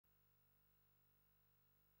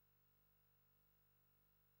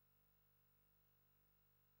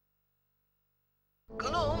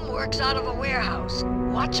works out of a warehouse.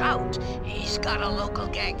 Watch out. He's got a local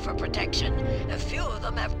gang for protection. A few of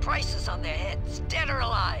them have prices on their heads, dead or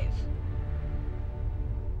alive.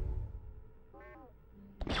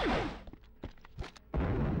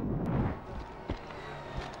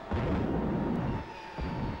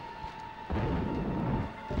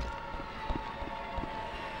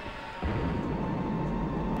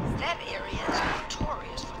 That area is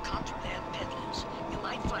notorious for contraband peddlers. You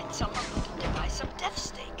might find someone looking to buy some death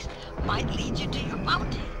stakes. Might lead you to your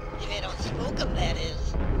bounty. If you don't spook them, that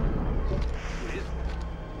is.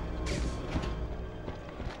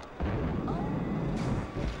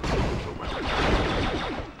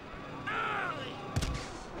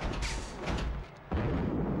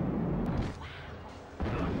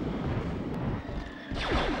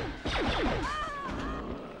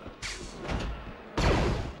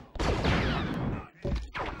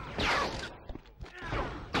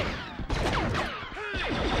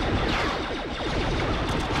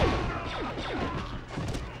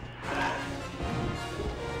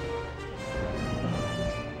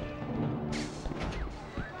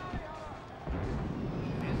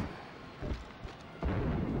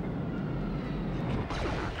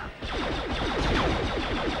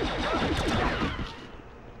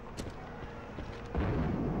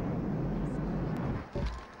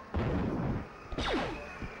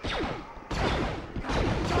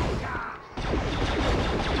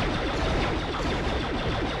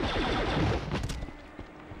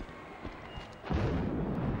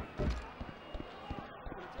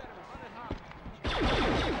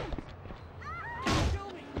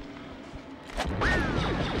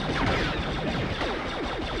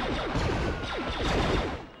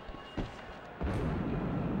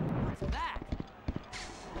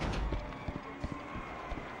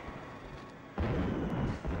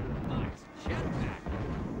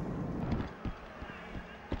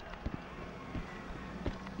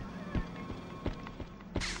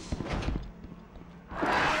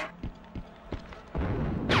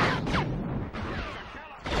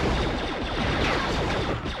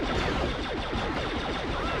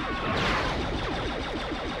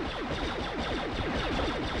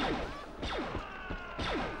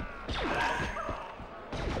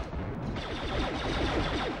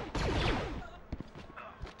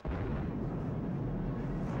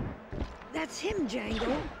 That's him,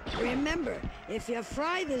 Django. Remember, if you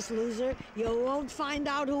fry this loser, you won't find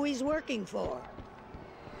out who he's working for.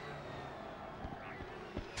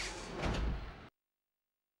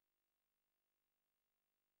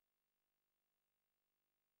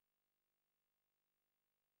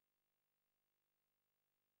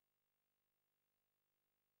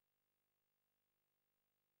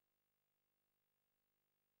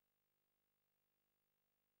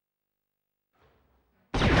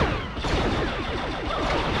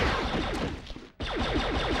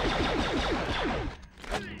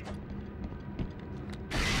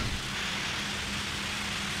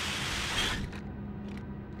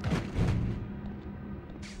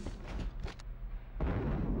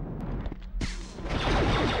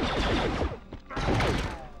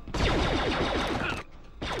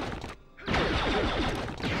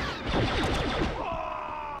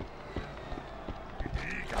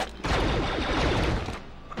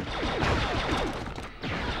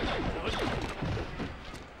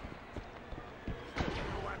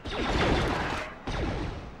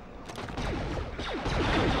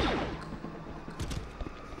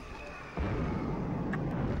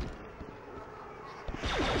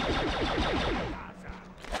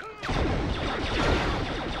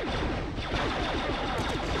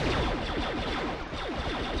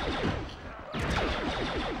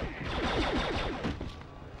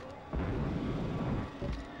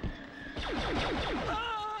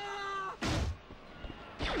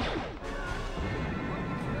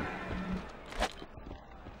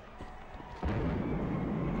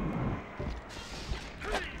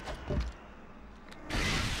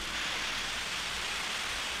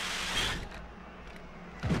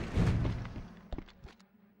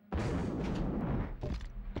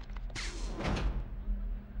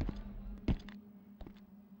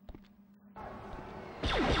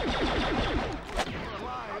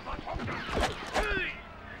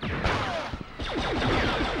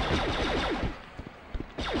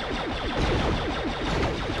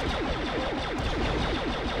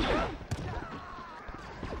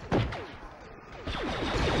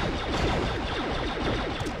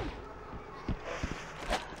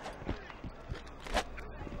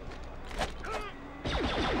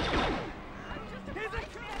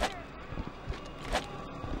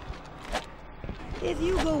 If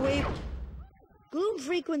you go away, Gloom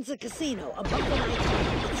frequents a casino above the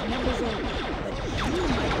nightclub. It's members only. But you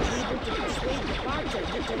might be able to persuade the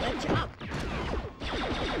bartender to let you up.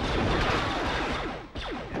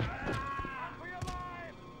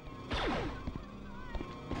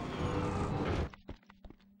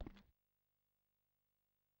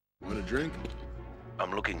 Want a drink?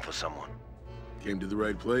 I'm looking for someone. Came to the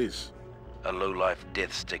right place. A low-life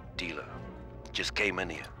death stick dealer. Just came in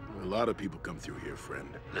here. A lot of people come through here, friend.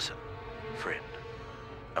 Listen, friend.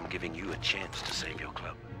 I'm giving you a chance to save your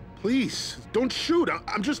club. Please, don't shoot.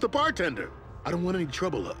 I'm just a bartender. I don't want any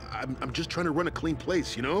trouble. I'm just trying to run a clean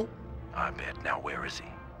place, you know? I bet. Now where is he?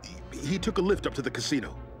 He took a lift up to the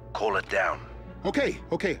casino. Call it down. Okay,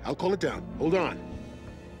 I'll call it down. Hold on.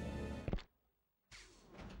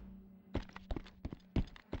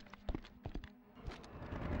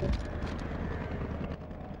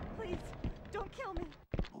 Please, don't kill me.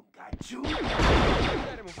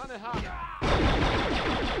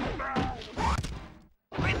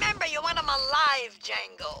 Remember, you want him alive,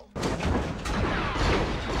 Django.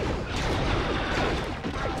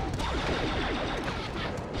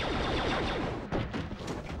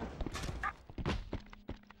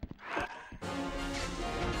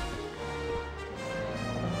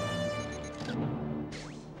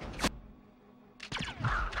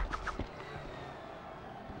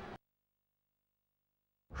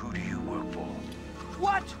 Who do you work for?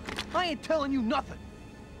 What? I ain't telling you nothing.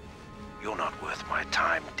 You're not worth my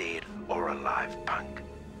time, dead or alive, punk.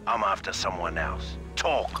 I'm after someone else.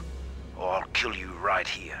 Talk, or I'll kill you right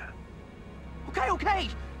here. Okay.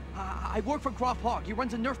 I work for Groff Hogg. He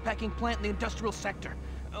runs a nerf packing plant in the industrial sector.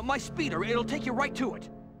 My speeder, it'll take you right to it.